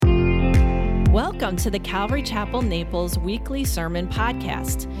Welcome to the Calvary Chapel Naples weekly sermon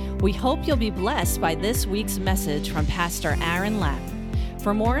podcast. We hope you'll be blessed by this week's message from Pastor Aaron Lapp.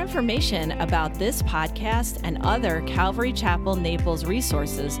 For more information about this podcast and other Calvary Chapel Naples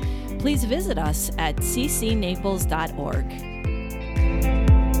resources, please visit us at ccnaples.org.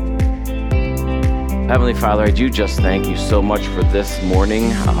 Heavenly Father, I do just thank you so much for this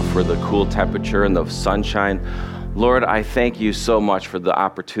morning, for the cool temperature and the sunshine. Lord, I thank you so much for the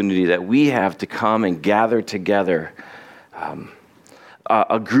opportunity that we have to come and gather together,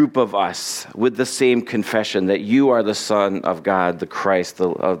 a group of us with the same confession that you are the Son of God, the Christ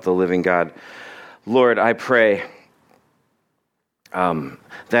of the living God. Lord, I pray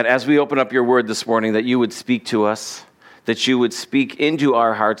that as we open up your word this morning, that you would speak to us, that you would speak into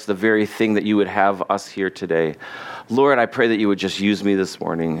our hearts the very thing that you would have us here today. Lord, I pray that you would just use me this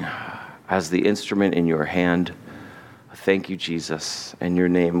morning as the instrument in your hand. Thank you, Jesus. In your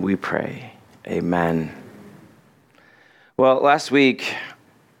name we pray. Amen. Well, last week,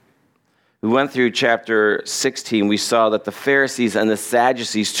 we went through chapter 16. We saw that the Pharisees and the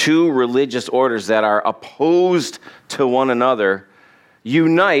Sadducees, two religious orders that are opposed to one another,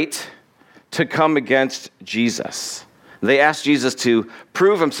 unite to come against Jesus. They asked Jesus to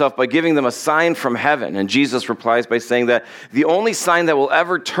prove himself by giving them a sign from heaven. And Jesus replies by saying that the only sign that will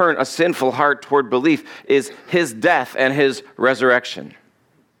ever turn a sinful heart toward belief is his death and his resurrection.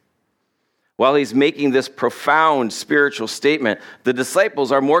 While he's making this profound spiritual statement, the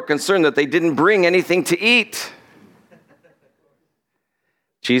disciples are more concerned that they didn't bring anything to eat.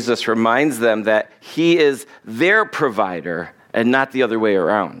 Jesus reminds them that he is their provider and not the other way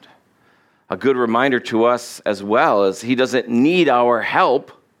around. A good reminder to us as well is he doesn't need our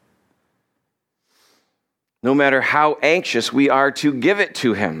help, no matter how anxious we are to give it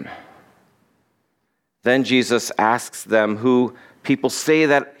to him. Then Jesus asks them who people say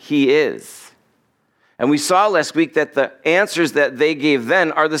that he is. And we saw last week that the answers that they gave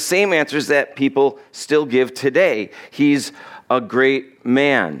then are the same answers that people still give today. He's a great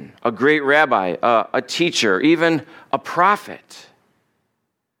man, a great rabbi, a teacher, even a prophet.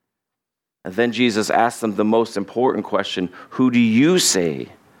 And then Jesus asked them the most important question, who do you say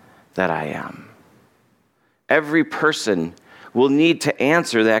that I am? Every person will need to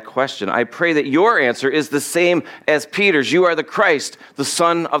answer that question. I pray that your answer is the same as Peter's. You are the Christ, the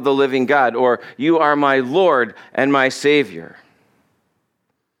Son of the living God, or you are my Lord and my Savior.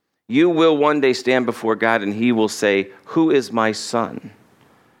 You will one day stand before God and he will say, who is my son?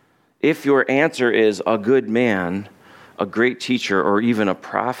 If your answer is a good man, a great teacher, or even a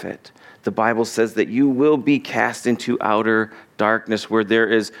prophet, the Bible says that you will be cast into outer darkness where there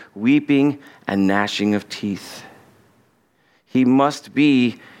is weeping and gnashing of teeth. He must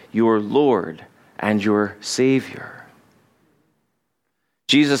be your Lord and your Savior.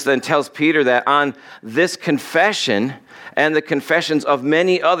 Jesus then tells Peter that on this confession and the confessions of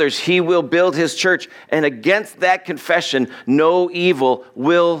many others, he will build his church, and against that confession, no evil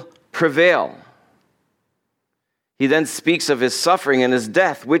will prevail. He then speaks of his suffering and his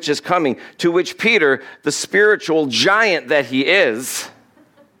death, which is coming, to which Peter, the spiritual giant that he is,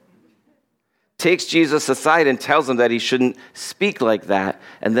 takes Jesus aside and tells him that he shouldn't speak like that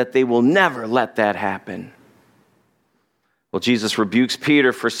and that they will never let that happen. Well, Jesus rebukes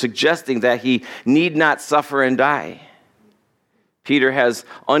Peter for suggesting that he need not suffer and die. Peter has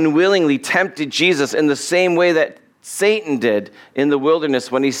unwillingly tempted Jesus in the same way that Satan did in the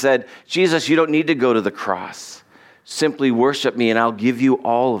wilderness when he said, Jesus, you don't need to go to the cross. Simply worship me and I'll give you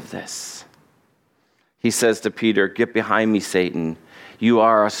all of this. He says to Peter, get behind me, Satan. You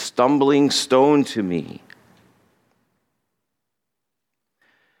are a stumbling stone to me.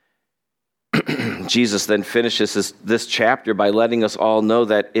 Jesus then finishes this chapter by letting us all know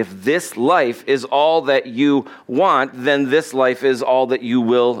that if this life is all that you want, then this life is all that you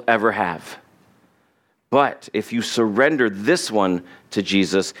will ever have. But if you surrender this one to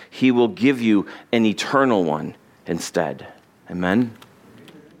Jesus, he will give you an eternal one instead. Amen?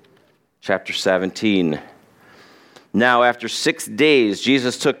 Chapter 17. Now, after 6 days,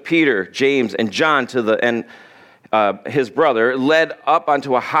 Jesus took Peter, James, and John his brother, led up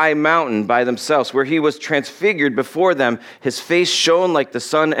onto a high mountain by themselves, where he was transfigured before them. His face shone like the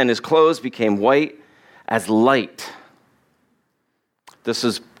sun, and his clothes became white as light. This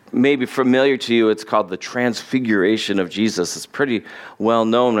is maybe familiar to you. It's called the Transfiguration of Jesus. It's pretty well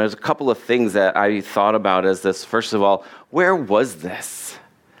known. There's a couple of things that I thought about as this. First of all, where was this?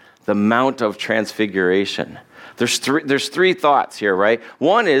 The Mount of Transfiguration. There's three thoughts here, right?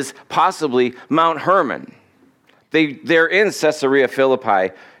 One is possibly Mount Hermon. They're in Caesarea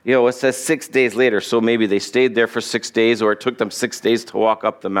Philippi. it says 6 days later, so maybe they stayed there for 6 days, or it took them 6 days to walk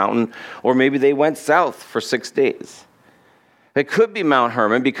up the mountain, or maybe they went south for 6 days. It could be Mount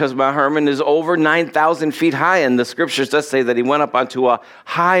Hermon, because Mount Hermon is over 9,000 feet high, and the scriptures does say that he went up onto a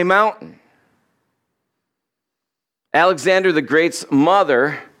high mountain. Alexander the Great's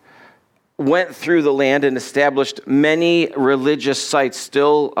mother went through the land and established many religious sites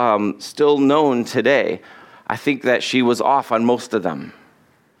still known today. I think that she was off on most of them.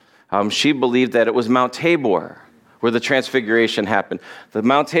 She believed that it was Mount Tabor where the transfiguration happened. The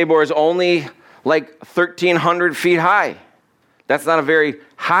Mount Tabor is only like 1,300 feet high. That's not a very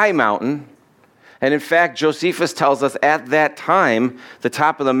high mountain. And in fact, Josephus tells us at that time, the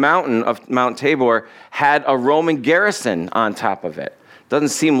top of the mountain of Mount Tabor had a Roman garrison on top of it. Doesn't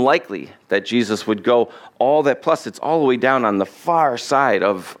seem likely that Jesus would go all that. Plus, it's all the way down on the far side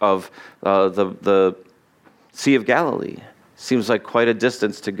of the Sea of Galilee. Seems like quite a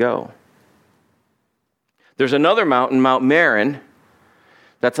distance to go. There's another mountain, Mount Meron,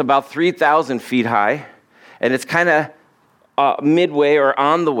 that's about 3,000 feet high, and it's kind of midway or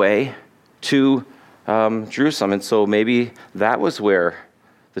on the way to Jerusalem, and so maybe that was where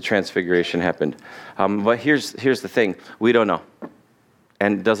the transfiguration happened. But here's the thing. We don't know.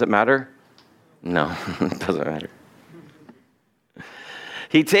 And does it matter? No, it doesn't matter.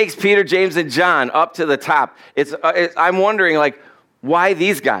 He takes Peter, James, and John up to the top. I'm wondering, why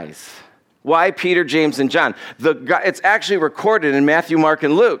these guys? Why Peter, James, and John? It's actually recorded in Matthew, Mark,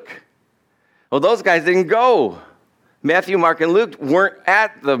 and Luke. Well, those guys didn't go. Matthew, Mark, and Luke weren't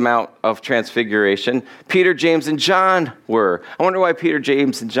at the Mount of Transfiguration. Peter, James, and John were. I wonder why Peter,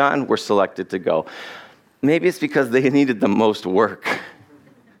 James, and John were selected to go. Maybe it's because they needed the most work.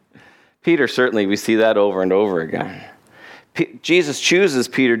 Peter, certainly, we see that over and over again. Jesus chooses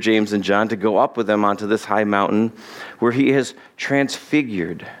Peter, James, and John to go up with them onto this high mountain where he is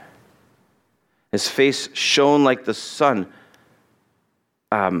transfigured. His face shone like the sun,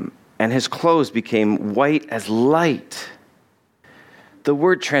 and his clothes became white as light. The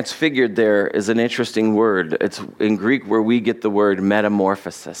word transfigured there is an interesting word. It's in Greek where we get the word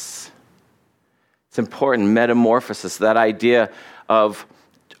metamorphosis. It's important, metamorphosis, that idea of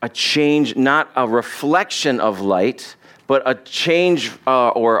a change, not a reflection of light, but a change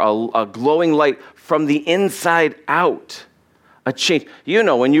or a glowing light from the inside out. A change.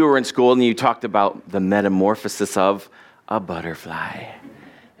 When you were in school and you talked about the metamorphosis of a butterfly.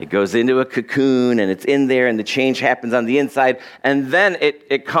 It goes into a cocoon and it's in there and the change happens on the inside and then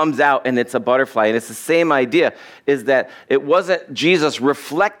it comes out and it's a butterfly. And it's the same idea, is that it wasn't Jesus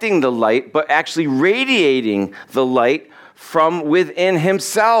reflecting the light, but actually radiating the light from within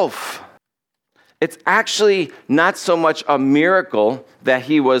himself. It's actually not so much a miracle that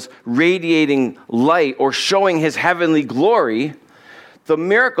he was radiating light or showing his heavenly glory. The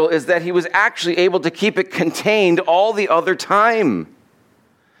miracle is that he was actually able to keep it contained all the other time.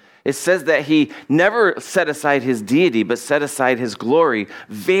 It says that he never set aside his deity, but set aside his glory,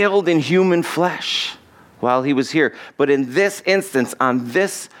 veiled in human flesh while he was here. But in this instance, on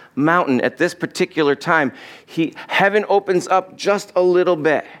this mountain, at this particular time, heaven opens up just a little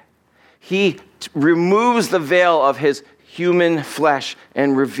bit. He removes the veil of his human flesh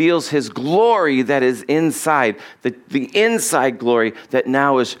and reveals his glory that is inside, the inside glory that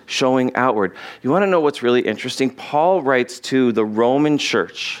now is showing outward. You want to know what's really interesting? Paul writes to the Roman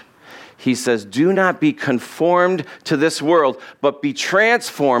church. He says, do not be conformed to this world, but be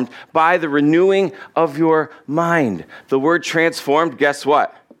transformed by the renewing of your mind. The word transformed, guess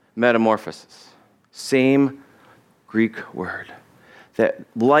what? Metamorphosis. Same Greek word. That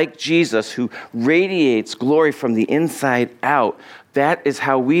like Jesus, who radiates glory from the inside out, that is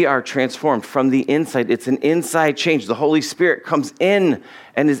how we are transformed from the inside. It's an inside change. The Holy Spirit comes in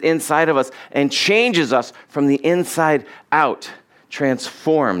and is inside of us and changes us from the inside out.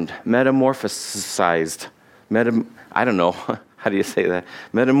 Transformed, metamorphosized. I don't know. How do you say that?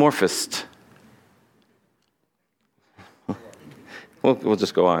 Metamorphosed. We'll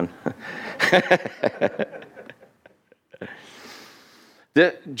just go on.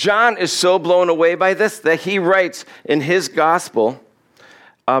 John is so blown away by this that he writes in his gospel,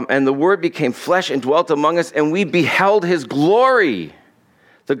 and the Word became flesh and dwelt among us, and we beheld his glory,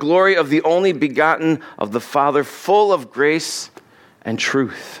 the glory of the only begotten of the Father, full of grace and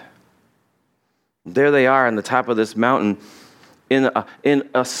truth. There they are on the top of this mountain in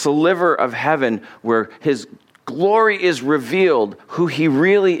a sliver of heaven where his glory is revealed, who he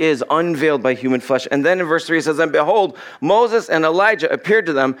really is, unveiled by human flesh. And then in verse 3 it says, and behold, Moses and Elijah appeared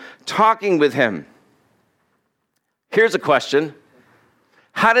to them, talking with him. Here's a question.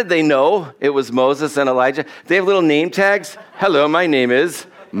 How did they know it was Moses and Elijah? They have little name tags. Hello, my name is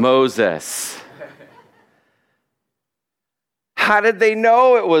Moses. How did they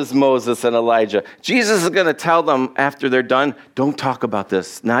know it was Moses and Elijah? Jesus is going to tell them after they're done, don't talk about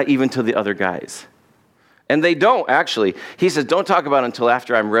this, not even to the other guys. And they don't, actually. He says, don't talk about it until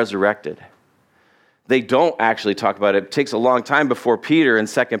after I'm resurrected. They don't actually talk about it. It takes a long time before Peter in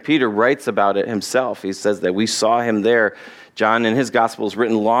 2 Peter writes about it himself. He says that we saw him there. John in his gospel is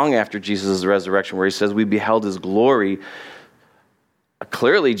written long after Jesus' resurrection, where he says we beheld his glory.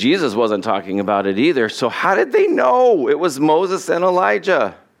 Clearly, Jesus wasn't talking about it either. So how did they know it was Moses and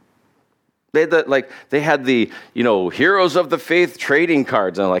Elijah? They had the heroes of the faith trading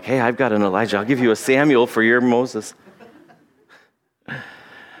cards. And like, hey, I've got an Elijah. I'll give you a Samuel for your Moses.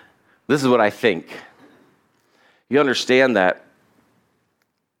 This is what I think. You understand that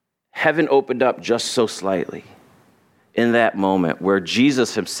heaven opened up just so slightly in that moment where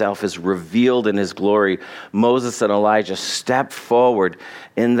Jesus himself is revealed in his glory. Moses and Elijah step forward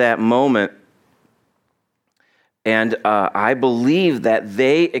in that moment. And I believe that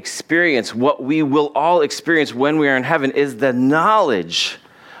they experience what we will all experience when we are in heaven is the knowledge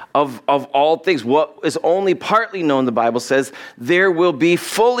of all things. What is only partly known, the Bible says, there will be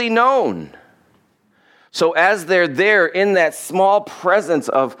fully known. So as they're there in that small presence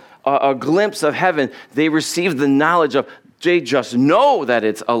of a glimpse of heaven, they receive the knowledge of, they just know that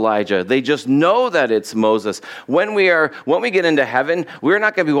it's Elijah. They just know that it's Moses. When we get into heaven, we're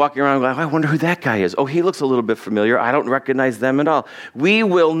not going to be walking around going, I wonder who that guy is. Oh, he looks a little bit familiar. I don't recognize them at all. We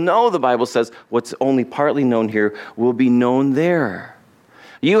will know, the Bible says, what's only partly known here will be known there.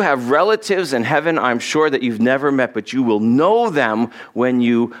 You have relatives in heaven, I'm sure, that you've never met, but you will know them when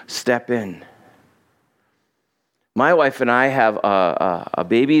you step in. My wife and I have a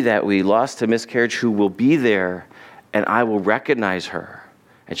baby that we lost to miscarriage who will be there, and I will recognize her,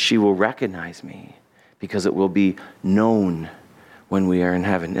 and she will recognize me, because it will be known when we are in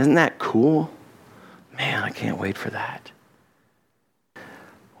heaven. Isn't that cool? Man, I can't wait for that.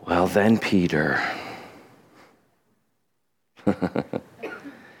 Well, then Peter.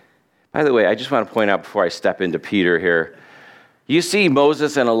 By the way, I just want to point out before I step into Peter here, you see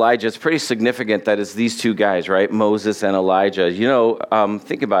Moses and Elijah. It's pretty significant that it's these two guys, right? Moses and Elijah.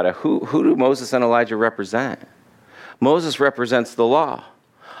 Think about it. Who do Moses and Elijah represent? Moses represents the law.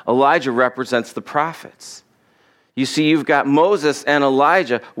 Elijah represents the prophets. You see, you've got Moses and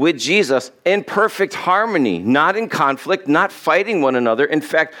Elijah with Jesus in perfect harmony, not in conflict, not fighting one another. In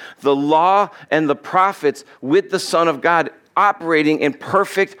fact, the law and the prophets with the Son of God operating in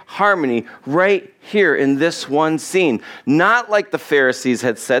perfect harmony right here in this one scene. Not like the Pharisees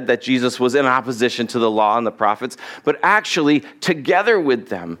had said that Jesus was in opposition to the law and the prophets, but actually together with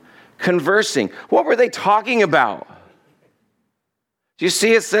them, conversing. What were they talking about? Do you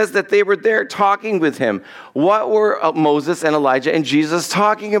see it says that they were there talking with him? What were Moses and Elijah and Jesus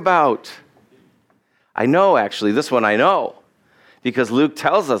talking about? I know, actually, this one I know. Because Luke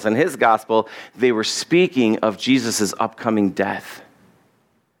tells us in his gospel, they were speaking of Jesus' upcoming death.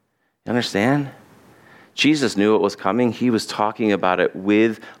 You understand? Jesus knew it was coming. He was talking about it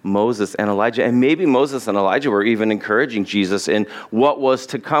with Moses and Elijah. And maybe Moses and Elijah were even encouraging Jesus in what was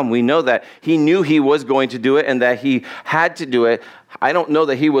to come. We know that he knew he was going to do it and that he had to do it. I don't know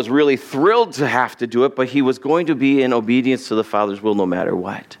that he was really thrilled to have to do it, but he was going to be in obedience to the Father's will no matter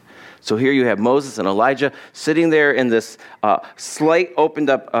what. So here you have Moses and Elijah sitting there in this slight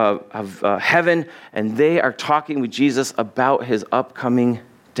opened up of heaven, and they are talking with Jesus about his upcoming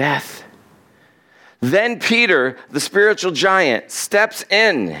death. Then Peter, the spiritual giant, steps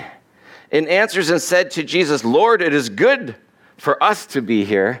in and answers and said to Jesus, Lord, it is good for us to be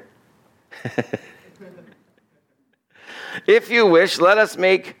here. If you wish, let us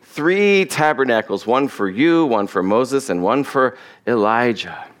make 3 tabernacles, one for you, one for Moses, and one for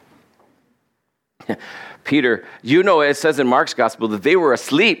Elijah. Peter, it says in Mark's gospel that they were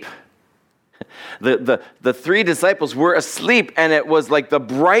asleep. The 3 disciples were asleep, and it was like the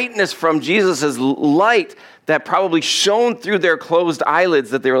brightness from Jesus' light that probably shone through their closed eyelids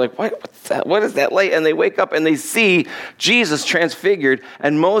that they were like, what's that? What is that light? And they wake up and they see Jesus transfigured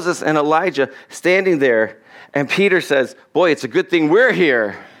and Moses and Elijah standing there. And Peter says, boy, it's a good thing we're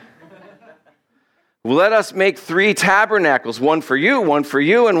here. Let us make 3 tabernacles, one for you,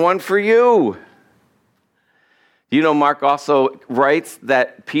 and one for you. Mark also writes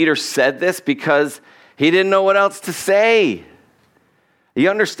that Peter said this because he didn't know what else to say. You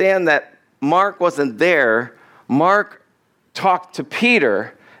understand that Mark wasn't there. Mark talked to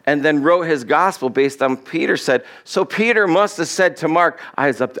Peter and then wrote his gospel based on Peter said. So Peter must have said to Mark,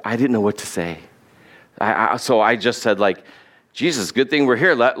 I didn't know what to say. So I just said, Jesus, good thing we're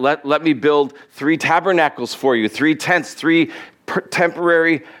here. Let me build 3 tabernacles for you, 3 tents, 3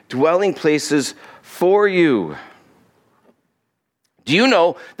 temporary dwelling places for you. Do you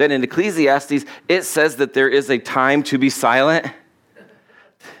know that in Ecclesiastes, it says that there is a time to be silent?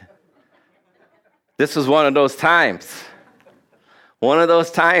 This was one of those times. One of those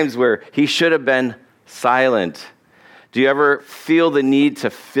times where he should have been silent. Do you ever feel the need to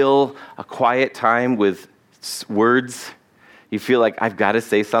fill a quiet time with words? You feel like, I've got to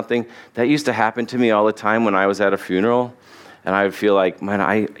say something? That used to happen to me all the time when I was at a funeral. And I would feel like, man,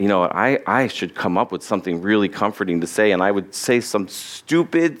 I should come up with something really comforting to say. And I would say some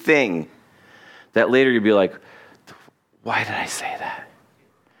stupid thing that later you'd be like, why did I say that?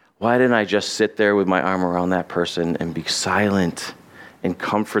 Why didn't I just sit there with my arm around that person and be silent and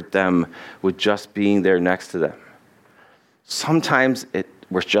comfort them with just being there next to them? Sometimes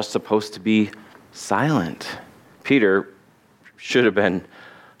we're just supposed to be silent. Peter should have been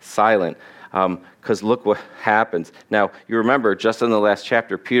silent. Because look what happens. Now, you remember, just in the last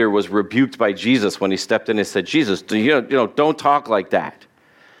chapter, Peter was rebuked by Jesus when he stepped in and said, Jesus, don't talk like that.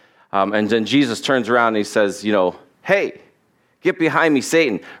 And then Jesus turns around and he says, hey, get behind me,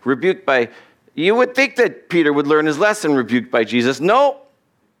 Satan. You would think that Peter would learn his lesson rebuked by Jesus. No,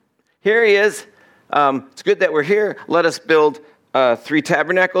 here he is. It's good that we're here. Let us build 3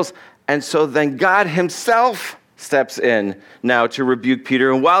 tabernacles. And so then God himself steps in now to rebuke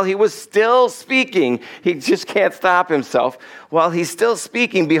Peter. And while he was still speaking, he just can't stop himself. While he's still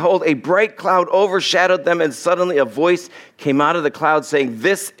speaking, behold, a bright cloud overshadowed them, and suddenly a voice came out of the cloud saying,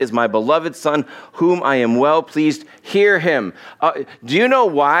 this is my beloved Son, whom I am well pleased. Hear him. Do you know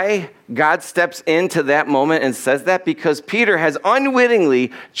why God steps into that moment and says that? Because Peter has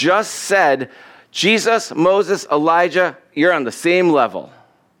unwittingly just said, Jesus, Moses, Elijah, you're on the same level.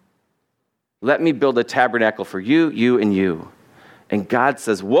 Let me build a tabernacle for you, you, and you. And God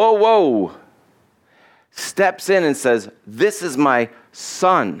says, whoa, steps in and says, this is my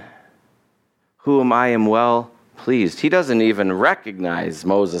Son, whom I am well pleased. He doesn't even recognize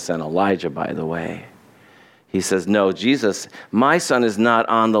Moses and Elijah, by the way. He says, no, Jesus, my Son is not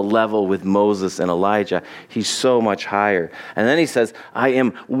on the level with Moses and Elijah. He's so much higher. And then he says, I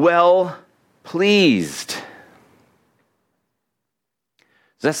am well pleased.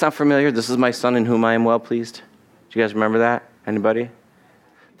 Does that sound familiar? This is my Son in whom I am well pleased. Do you guys remember that? Anybody?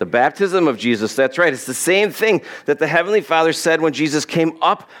 The baptism of Jesus, that's right. It's the same thing that the Heavenly Father said when Jesus came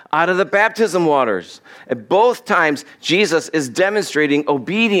up out of the baptism waters. At both times, Jesus is demonstrating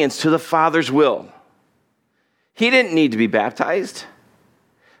obedience to the Father's will. He didn't need to be baptized,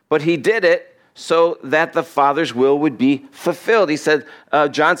 but he did it so that the Father's will would be fulfilled. He said,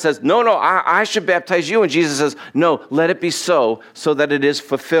 John says, no, I should baptize you. And Jesus says, no, let it be so that it is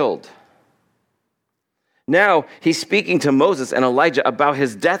fulfilled. Now he's speaking to Moses and Elijah about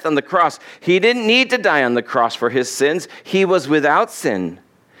his death on the cross. He didn't need to die on the cross for his sins. He was without sin.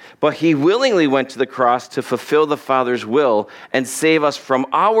 But he willingly went to the cross to fulfill the Father's will and save us from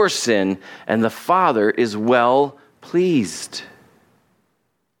our sin. And the Father is well pleased.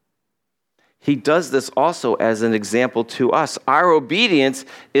 He does this also as an example to us. Our obedience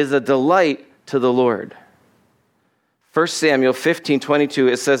is a delight to the Lord. 1 Samuel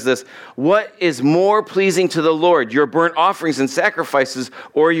 15:22, it says this, what is more pleasing to the Lord, your burnt offerings and sacrifices,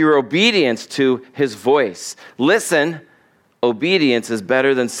 or your obedience to his voice? Listen, obedience is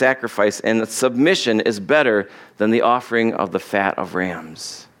better than sacrifice, and submission is better than the offering of the fat of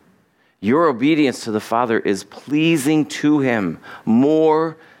rams. Your obedience to the Father is pleasing to him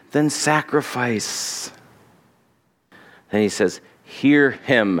more than sacrifice. Then he says, hear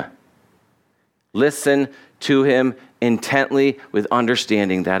him. Listen to him intently with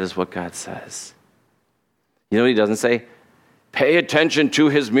understanding. That is what God says. You know what he doesn't say? Pay attention to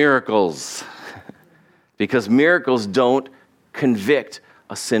his miracles. Because miracles don't convict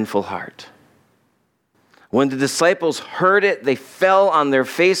a sinful heart. When the disciples heard it, they fell on their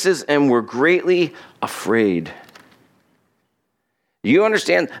faces and were greatly afraid. You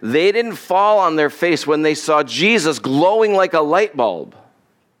understand? They didn't fall on their face when they saw Jesus glowing like a light bulb.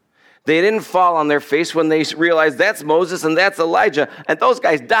 They didn't fall on their face when they realized that's Moses and that's Elijah, and those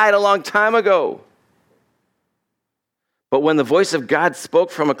guys died a long time ago. But when the voice of God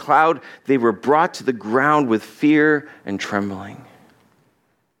spoke from a cloud, they were brought to the ground with fear and trembling.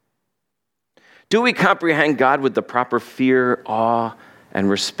 Do we comprehend God with the proper fear, awe, and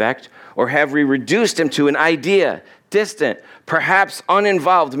respect? Or have we reduced him to an idea, distant, perhaps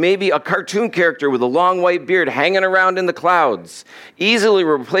uninvolved, maybe a cartoon character with a long white beard hanging around in the clouds, easily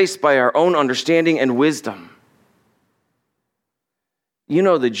replaced by our own understanding and wisdom? You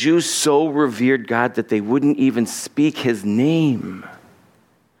know, the Jews so revered God that they wouldn't even speak his name.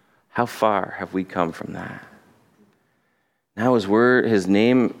 How far have we come from that? Now his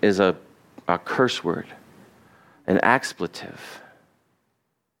name is a curse word, an expletive.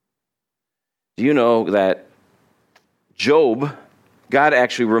 Do you know that God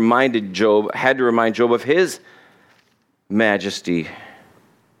actually had to remind Job of his majesty.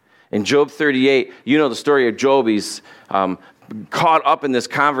 In Job 38, you know the story of Job. He's caught up in this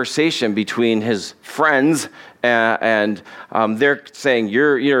conversation between his friends, and they're saying,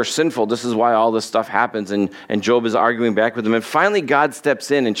 you're sinful. This is why all this stuff happens. And Job is arguing back with them. And finally, God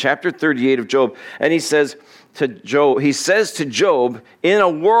steps in chapter 38 of Job, and he says to Job, in a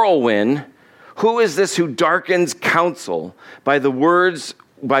whirlwind, who is this who darkens counsel by words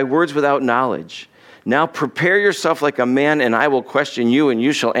without knowledge? Now prepare yourself like a man, and I will question you, and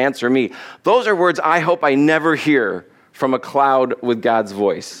you shall answer me. Those are words I hope I never hear from a cloud with God's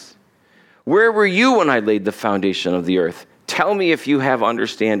voice. Where were you when I laid the foundation of the earth? Tell me if you have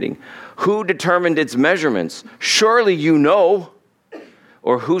understanding. Who determined its measurements? Surely you know.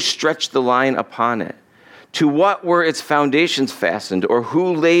 Or who stretched the line upon it? To what were its foundations fastened, or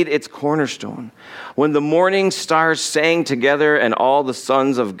who laid its cornerstone? When the morning stars sang together and all the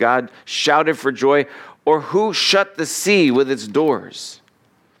sons of God shouted for joy, or who shut the sea with its doors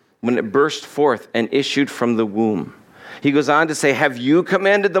when it burst forth and issued from the womb? He goes on to say, have you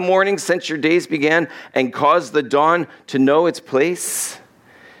commanded the morning since your days began and caused the dawn to know its place?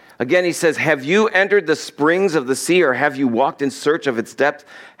 Again, he says, have you entered the springs of the sea, or have you walked in search of its depth?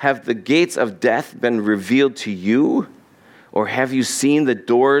 Have the gates of death been revealed to you? Or have you seen the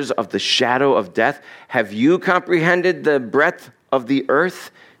doors of the shadow of death? Have you comprehended the breadth of the earth?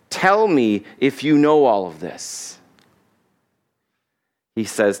 Tell me if you know all of this. He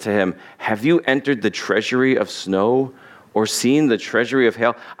says to him, have you entered the treasury of snow, or seen the treasury of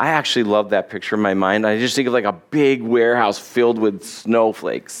hail? I actually love that picture in my mind. I just think of like a big warehouse filled with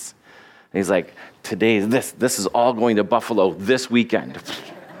snowflakes. And he's like, today, this is all going to Buffalo this weekend.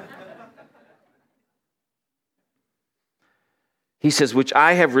 He says, which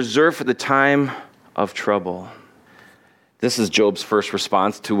I have reserved for the time of trouble. This is Job's first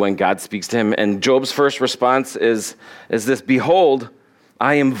response to when God speaks to him. And Job's first response is this: behold,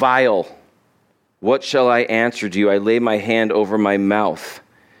 I am vile. What shall I answer to you? I lay my hand over my mouth.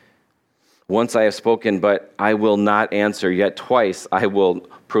 Once I have spoken, but I will not answer. Yet twice I will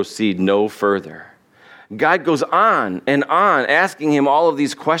proceed no further. God goes on and on, asking him all of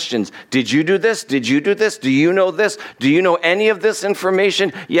these questions. Did you do this? Did you do this? Do you know this? Do you know any of this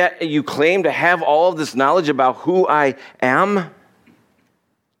information? Yet you claim to have all of this knowledge about who I am?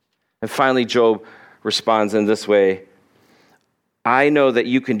 And finally, Job responds in this way: I know that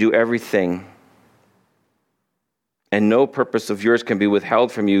you can do everything, and no purpose of yours can be withheld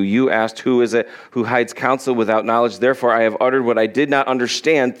from you. You asked, who is it who hides counsel without knowledge? Therefore I have uttered what I did not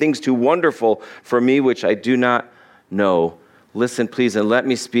understand, things too wonderful for me which I do not know. Listen, please, and let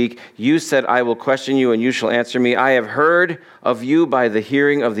me speak. You said, I will question you, and you shall answer me. I have heard of you by the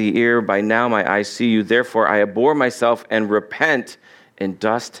hearing of the ear. By now my eyes see you. Therefore I abhor myself and repent in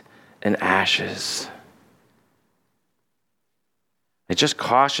dust and ashes. It just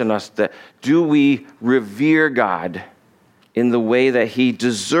cautions us that, do we revere God in the way that he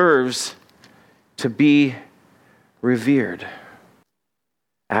deserves to be revered?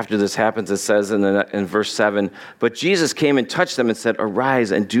 After this happens, it says in verse 7, but Jesus came and touched them and said,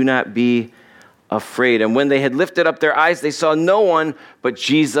 arise and do not be afraid. And when they had lifted up their eyes, they saw no one but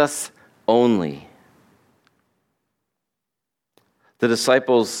Jesus only. The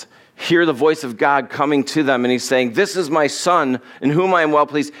disciples hear the voice of God coming to them, and he's saying, this is my son in whom I am well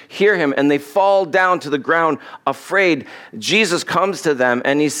pleased. Hear him. And they fall down to the ground afraid. Jesus comes to them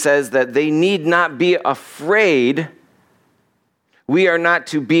and he says that they need not be afraid. We are not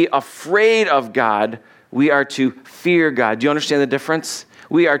to be afraid of God. We are to fear God. Do you understand the difference?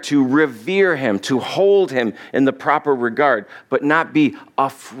 We are to revere him, to hold him in the proper regard, but not be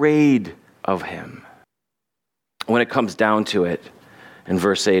afraid of him. When it comes down to it, in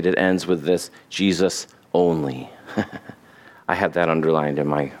verse 8, it ends with this: Jesus only. I have that underlined in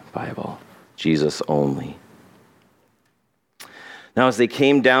my Bible. Jesus only. Now, as they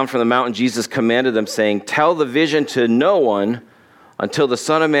came down from the mountain, Jesus commanded them, saying, tell the vision to no one until the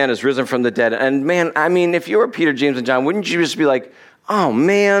Son of Man is risen from the dead. And man, I mean, if you were Peter, James, and John, wouldn't you just be like, oh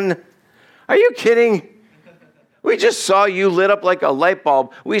man, are you kidding? We just saw you lit up like a light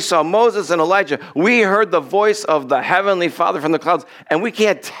bulb. We saw Moses and Elijah. We heard the voice of the Heavenly Father from the clouds, and we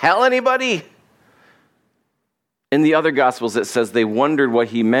can't tell anybody? In the other Gospels, it says they wondered what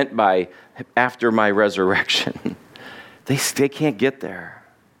he meant by after my resurrection. They can't get there.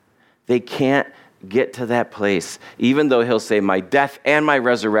 They can't get to that place. Even though he'll say my death and my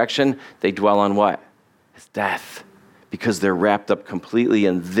resurrection, they dwell on what? His death. because they're wrapped up completely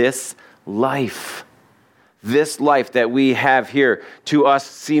in this life. This life that we have here to us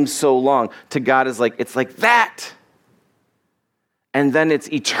seems so long. To God is like, it's like that. And then it's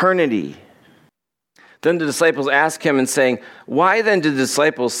eternity. Then the disciples ask him and saying, why then did the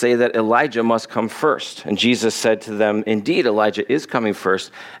disciples say that Elijah must come first? And Jesus said to them, indeed, Elijah is coming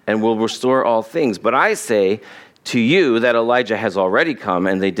first and will restore all things. But I say to you that Elijah has already come,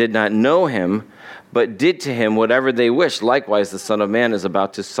 and they did not know him, but did to him whatever they wished. Likewise, the Son of Man is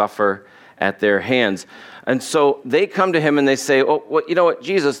about to suffer at their hands. And so they come to him and they say, oh, well, you know what,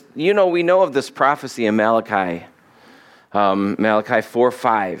 Jesus, we know of this prophecy in Malachi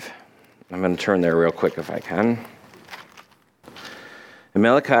 4:5. I'm going to turn there real quick if I can. In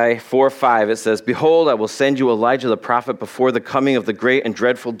Malachi 4:5, it says, behold, I will send you Elijah the prophet before the coming of the great and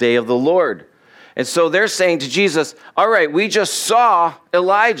dreadful day of the Lord. And so they're saying to Jesus, all right, we just saw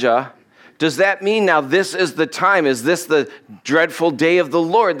Elijah. Does that mean now this is the time? Is this the dreadful day of the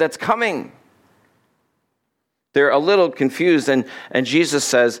Lord that's coming? They're a little confused, and Jesus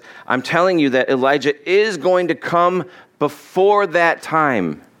says, I'm telling you that Elijah is going to come before that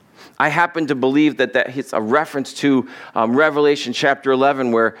time. I happen to believe that it's a reference to Revelation chapter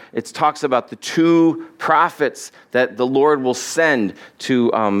 11, where it talks about the two prophets that the Lord will send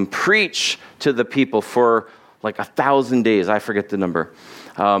to preach to the people for like 1,000 days. I forget the number.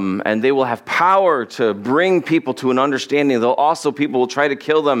 And they will have power to bring people to an understanding. People will try to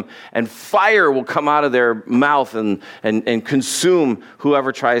kill them, and fire will come out of their mouth and consume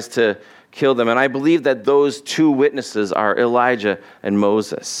whoever tries to kill them. And I believe that those two witnesses are Elijah and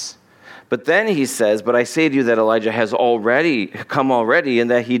Moses. But then he says, but I say to you that Elijah has come already,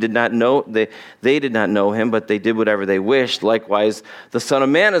 and that they did not know him, but they did whatever they wished. Likewise, the Son of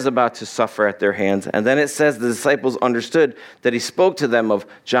Man is about to suffer at their hands. And then it says the disciples understood that he spoke to them of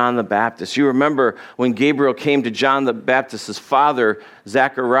John the Baptist. You remember when Gabriel came to John the Baptist's father,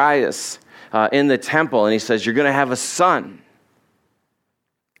 Zacharias, in the temple, and he says, you're going to have a son.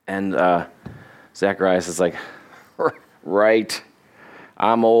 And Zacharias is like, right,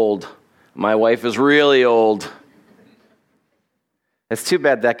 I'm old. My wife is really old. It's too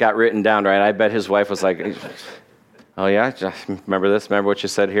bad that got written down, right? I bet his wife was like, oh yeah, remember this? Remember what you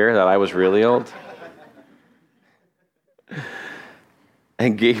said here, that I was really old?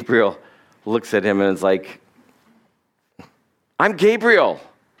 And Gabriel looks at him and is like, I'm Gabriel.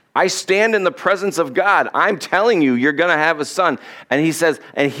 I stand in the presence of God. I'm telling you, you're going to have a son. And he says,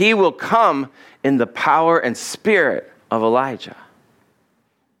 and he will come in the power and spirit of Elijah.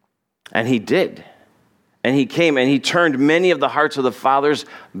 And he did. And he came and he turned many of the hearts of the fathers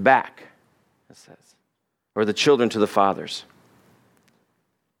back, it says, or the children to the fathers.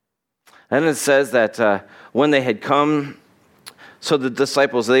 And it says that when they had come, so the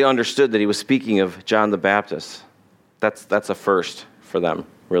disciples, they understood that he was speaking of John the Baptist. That's a first for them,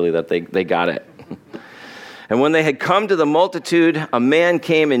 really, that they got it. And when they had come to the multitude, a man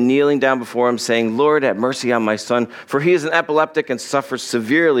came and kneeling down before him, saying, Lord, have mercy on my son, for he is an epileptic and suffers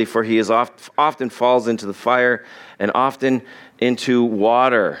severely, for he is often falls into the fire and often into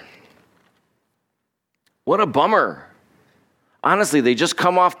water. What a bummer. Honestly, they just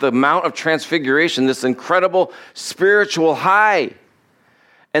come off the Mount of Transfiguration, this incredible spiritual high.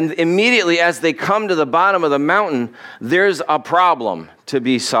 And immediately as they come to the bottom of the mountain, there's a problem to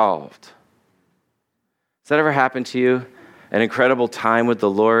be solved. Has that ever happened to you? An incredible time with the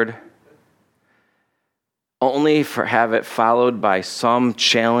Lord, only for have it followed by some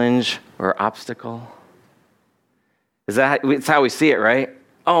challenge or obstacle? It's how we see it, right?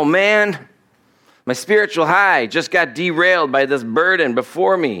 Oh man, my spiritual high just got derailed by this burden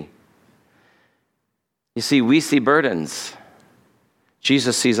before me. You see, we see burdens.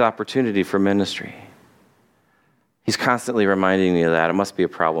 Jesus sees opportunity for ministry. He's constantly reminding me of that. It must be a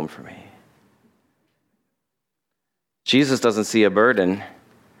problem for me. Jesus doesn't see a burden.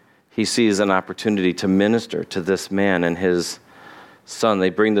 He sees an opportunity to minister to this man and his son.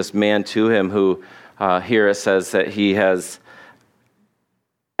 They bring this man to him who, here it says that he has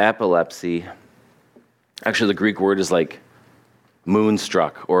epilepsy. Actually, the Greek word is like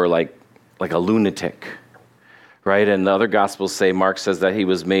moonstruck or like a lunatic, right? And the other Gospels say, Mark says that he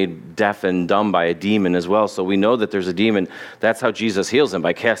was made deaf and dumb by a demon as well. So we know that there's a demon. That's how Jesus heals him,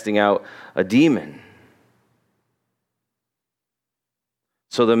 by casting out a demon.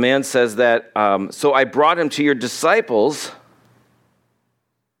 So the man says that, so I brought him to your disciples,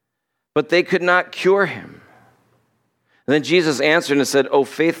 but they could not cure him. And then Jesus answered and said, O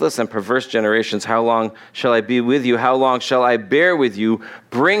faithless and perverse generations, how long shall I be with you? How long shall I bear with you?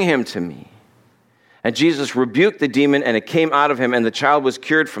 Bring him to me. And Jesus rebuked the demon, and it came out of him, and the child was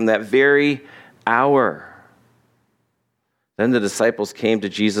cured from that very hour. Then the disciples came to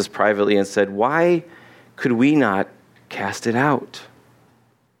Jesus privately and said, "Why could we not cast it out?"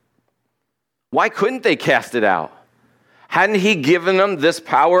 Why couldn't they cast it out? Hadn't he given them this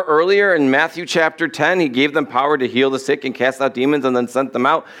power earlier in Matthew chapter 10? He gave them power to heal the sick and cast out demons and then sent them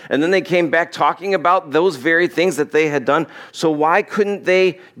out. And then they came back talking about those very things that they had done. So why couldn't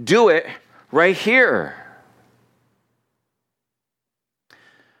they do it right here?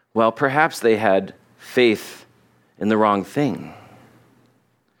 Well, perhaps they had faith in the wrong thing.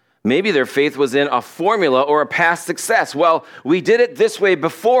 Maybe their faith was in a formula or a past success. Well, we did it this way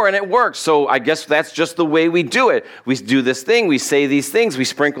before and it worked, so I guess that's just the way we do it. We do this thing, we say these things, we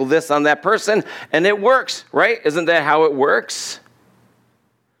sprinkle this on that person, and it works, right? Isn't that how it works?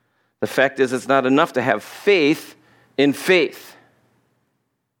 The fact is, it's not enough to have faith in faith.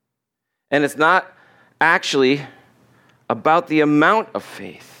 And it's not actually about the amount of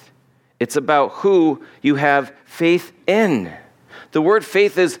faith. It's about who you have faith in. The word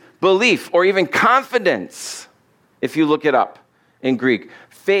faith is belief or even confidence, if you look it up in Greek.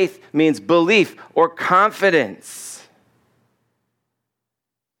 Faith means belief or confidence.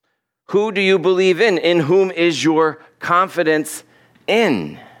 Who do you believe in? In whom is your confidence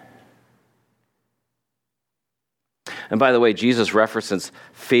in? And by the way, Jesus references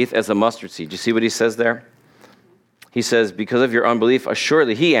faith as a mustard seed. Do you see what he says there? He says, because of your unbelief,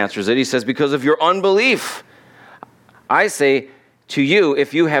 assuredly, he answers it. He says, because of your unbelief, I say to you,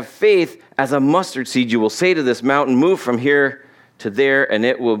 if you have faith as a mustard seed, you will say to this mountain, move from here to there, and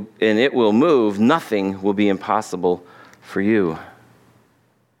it will move. Nothing will be impossible for you.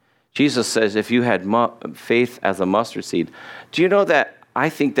 Jesus says, if you had faith as a mustard seed, do you know that I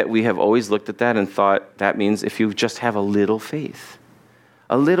think that we have always looked at that and thought that means if you just have a little faith.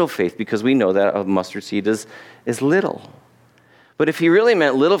 A little faith, because we know that a mustard seed is little. But if he really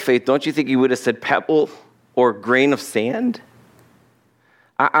meant little faith, don't you think he would have said pebble or grain of sand?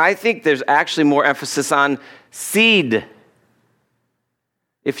 I think there's actually more emphasis on seed.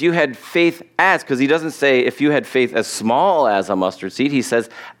 If you had faith as, because he doesn't say if you had faith as small as a mustard seed, he says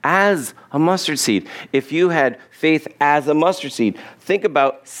as a mustard seed. If you had faith as a mustard seed, think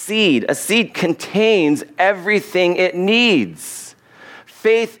about seed. A seed contains everything it needs.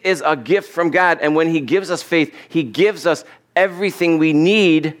 Faith is a gift from God, and when he gives us faith, he gives us everything we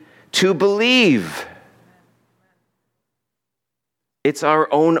need to believe. It's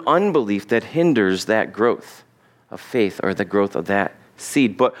our own unbelief that hinders that growth of faith or the growth of that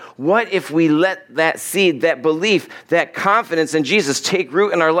seed. But what if we let that seed, that belief, that confidence in Jesus take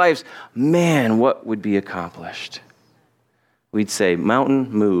root in our lives? Man, what would be accomplished? We'd say,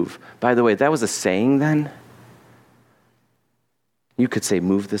 mountain, move. By the way, that was a saying then. You could say,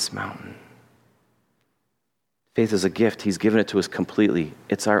 move this mountain. Faith is a gift. He's given it to us completely.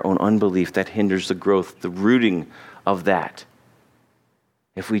 It's our own unbelief that hinders the growth, the rooting of that.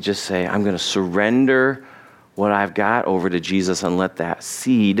 If we just say, I'm going to surrender what I've got over to Jesus and let that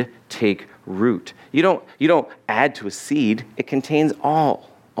seed take root. You don't add to a seed. It contains all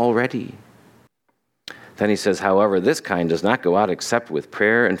already. Then he says, however, this kind does not go out except with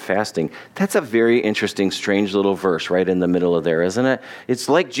prayer and fasting. That's a very interesting, strange little verse right in the middle of there, isn't it? It's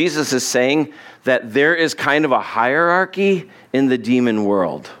like Jesus is saying that there is kind of a hierarchy in the demon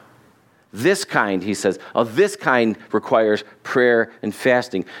world. This kind, he says, this kind requires prayer and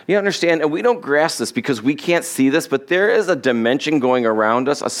fasting. You understand, and we don't grasp this because we can't see this, but there is a dimension going around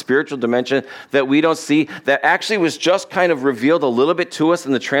us, a spiritual dimension that we don't see, that actually was just kind of revealed a little bit to us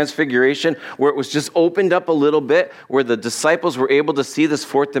in the Transfiguration, where it was just opened up a little bit, where the disciples were able to see this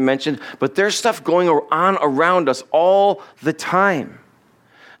fourth dimension. But there's stuff going on around us all the time.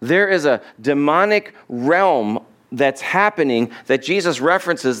 There is a demonic realm that's happening that Jesus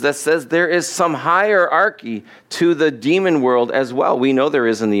references that says there is some hierarchy to the demon world as well. We know there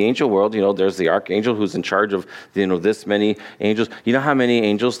is in the angel world. You know, there's the archangel who's in charge of, this many angels. You know how many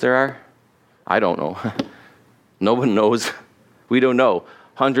angels there are? I don't know. No one knows. We don't know.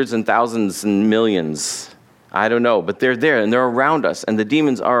 Hundreds and thousands and millions. I don't know. But they're there and they're around us, and the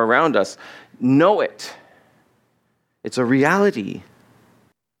demons are around us. Know it. It's a reality.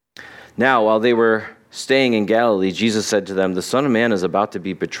 Now, while they were staying in Galilee, Jesus said to them, the Son of Man is about to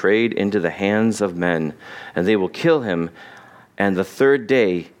be betrayed into the hands of men, and they will kill him, and the third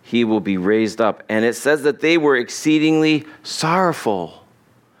day he will be raised up. And it says that they were exceedingly sorrowful.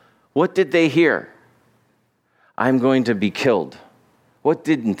 What did they hear? I'm going to be killed. What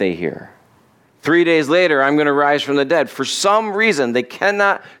didn't they hear? 3 days later, I'm going to rise from the dead. For some reason, they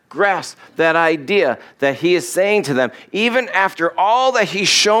cannot grasp that idea that he is saying to them, even after all that he's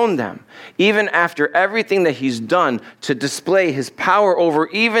shown them, even after everything that he's done to display his power over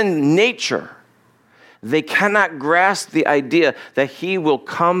even nature, They cannot grasp the idea that he will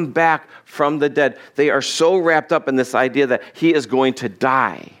come back from the dead. They are so wrapped up in this idea that he is going to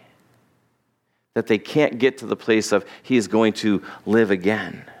die that they can't get to the place of he is going to live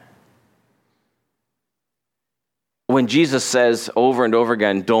again. When Jesus says over and over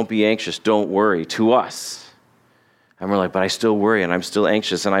again, don't be anxious, don't worry, to us, and we're like, but I still worry and I'm still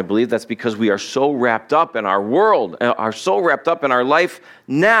anxious. And I believe that's because we are so wrapped up in our world, are so wrapped up in our life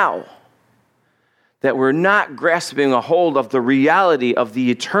now, that we're not grasping a hold of the reality of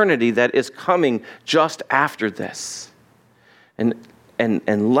the eternity that is coming just after this. And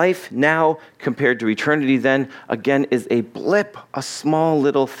life now compared to eternity then, again, is a blip, a small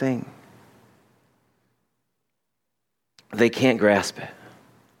little thing. They can't grasp it. It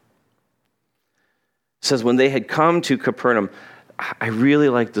says, when they had come to Capernaum, I really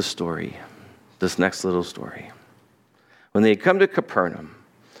like this story, this next little story. When they had come to Capernaum,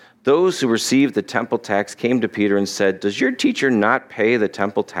 those who received the temple tax came to Peter and said, does your teacher not pay the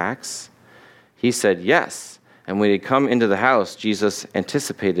temple tax? He said, yes. And when he had come into the house, Jesus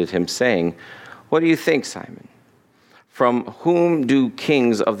anticipated him, saying, what do you think, Simon? From whom do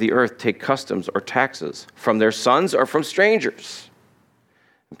kings of the earth take customs or taxes? From their sons or from strangers?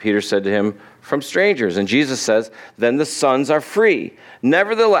 And Peter said to him, from strangers. And Jesus says, then the sons are free.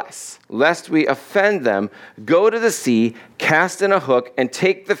 Nevertheless, lest we offend them, go to the sea, cast in a hook, and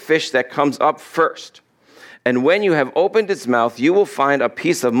take the fish that comes up first. And when you have opened its mouth, you will find a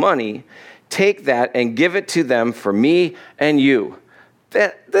piece of money. Take that and give it to them for me and you.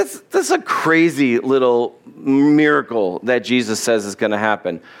 That's a crazy little miracle that Jesus says is going to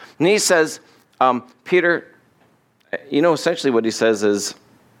happen. And he says, Peter, essentially what he says is,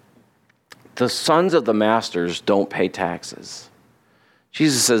 the sons of the masters don't pay taxes.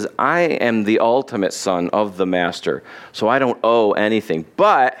 Jesus says, I am the ultimate son of the master, so I don't owe anything.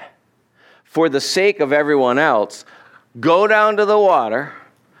 But for the sake of everyone else, go down to the water,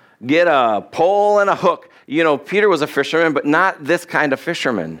 get a pole and a hook. Peter was a fisherman, but not this kind of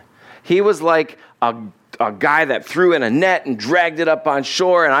fisherman. He was like a guy that threw in a net and dragged it up on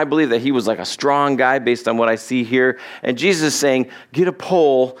shore, and I believe that he was like a strong guy based on what I see here. And Jesus is saying, get a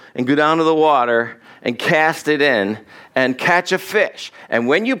pole and go down to the water and cast it in and catch a fish. And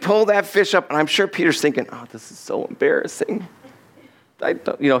when you pull that fish up, and I'm sure Peter's thinking, oh, this is so embarrassing.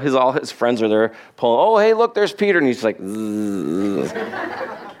 All his friends are there pulling, oh, hey, look, there's Peter. And he's like,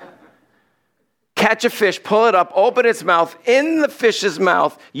 catch a fish, pull it up, open its mouth. In the fish's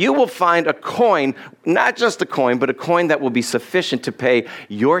mouth, you will find a coin, not just a coin, but a coin that will be sufficient to pay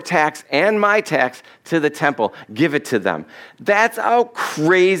your tax and my tax to the temple. Give it to them. That's a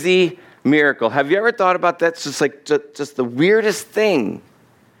crazy miracle. Have you ever thought about that? It's just the weirdest thing.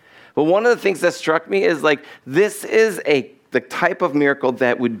 But one of the things that struck me is this is the type of miracle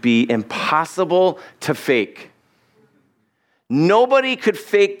that would be impossible to fake. Nobody could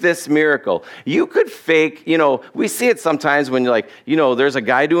fake this miracle. You could fake, we see it sometimes when there's a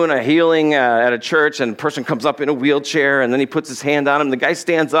guy doing a healing at a church and a person comes up in a wheelchair and then he puts his hand on him, the guy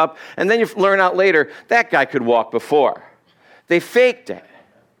stands up, and then you learn out later that guy could walk before. They faked it.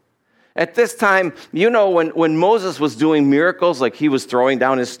 At this time, when Moses was doing miracles, like he was throwing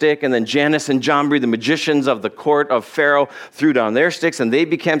down his stick, and then Jannes and Jambres, the magicians of the court of Pharaoh, threw down their sticks, and they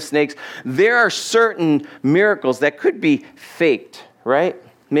became snakes. There are certain miracles that could be faked, right?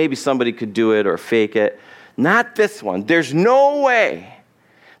 Maybe somebody could do it or fake it. Not this one. There's no way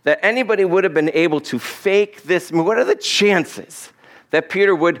that anybody would have been able to fake this. What are the chances that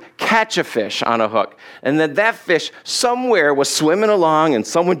Peter would catch a fish on a hook, and that fish somewhere was swimming along, and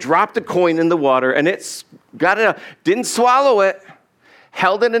someone dropped a coin in the water, and didn't swallow it,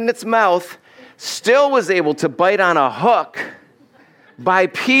 held it in its mouth, still was able to bite on a hook by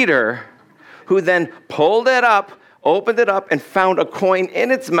Peter, who then pulled it up, opened it up, and found a coin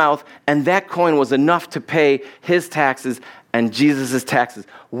in its mouth, and that coin was enough to pay his taxes and Jesus' taxes.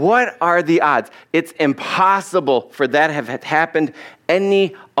 What are the odds? It's impossible for that to have happened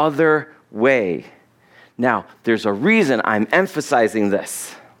any other way. Now, there's a reason I'm emphasizing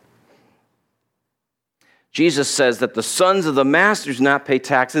this. Jesus says that the sons of the master do not pay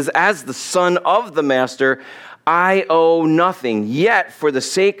taxes. As the son of the master, I owe nothing. Yet, for the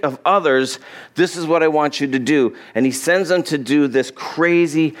sake of others, this is what I want you to do. And he sends them to do this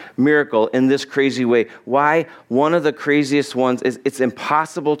crazy miracle in this crazy way. Why? One of the craziest ones is it's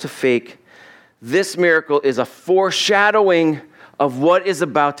impossible to fake. This miracle is a foreshadowing of what is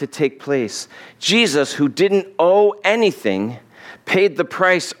about to take place. Jesus, who didn't owe anything, paid the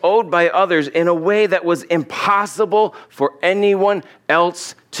price owed by others in a way that was impossible for anyone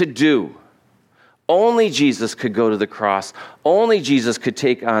else to do. Only Jesus could go to the cross. Only Jesus could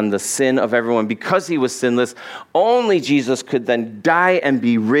take on the sin of everyone because he was sinless. Only Jesus could then die and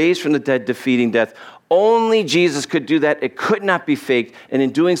be raised from the dead, defeating death. Only Jesus could do that. It could not be faked. And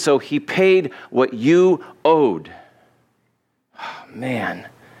in doing so, he paid what you owed. Oh, man,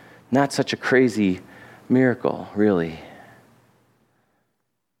 not such a crazy miracle, really.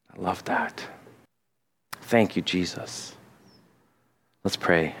 I love that. Thank you, Jesus. Let's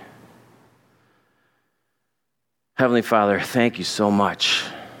pray. Heavenly Father, thank you so much.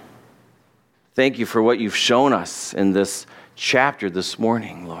 Thank you for what you've shown us in this chapter this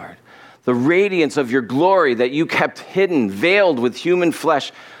morning, Lord. The radiance of your glory that you kept hidden, veiled with human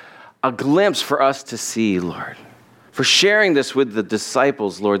flesh, a glimpse for us to see, Lord. For sharing this with the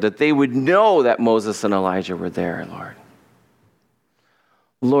disciples, Lord, that they would know that Moses and Elijah were there, Lord.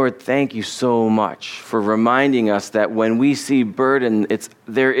 Lord, thank you so much for reminding us that when we see burden,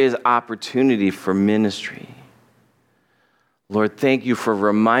 there is opportunity for ministry. Lord, thank you for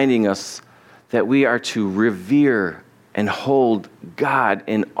reminding us that we are to revere and hold God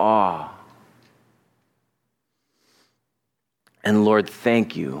in awe. And Lord,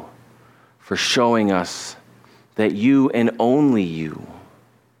 thank you for showing us that you and only you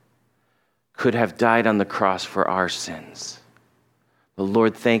could have died on the cross for our sins. But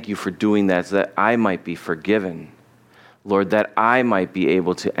Lord, thank you for doing that so that I might be forgiven. Lord, that I might be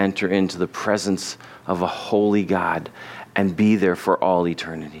able to enter into the presence of a holy God and be there for all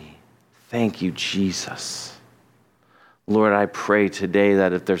eternity. Thank you, Jesus. Lord, I pray today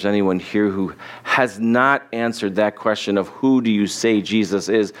that if there's anyone here who has not answered that question of who do you say Jesus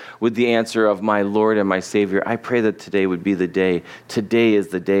is with the answer of my Lord and my Savior, I pray that today would be the day. Today is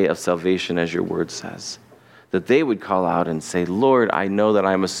the day of salvation, as your word says. That they would call out and say, Lord, I know that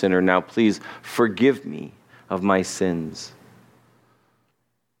I'm a sinner. Now please forgive me of my sins.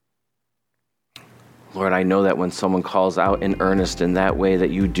 Lord, I know that when someone calls out in earnest in that way,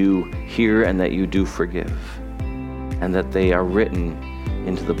 that you do hear and that you do forgive, and that they are written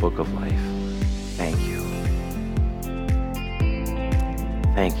into the book of life. Thank you.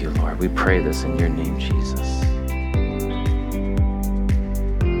 Thank you, Lord. We pray this in your name, Jesus.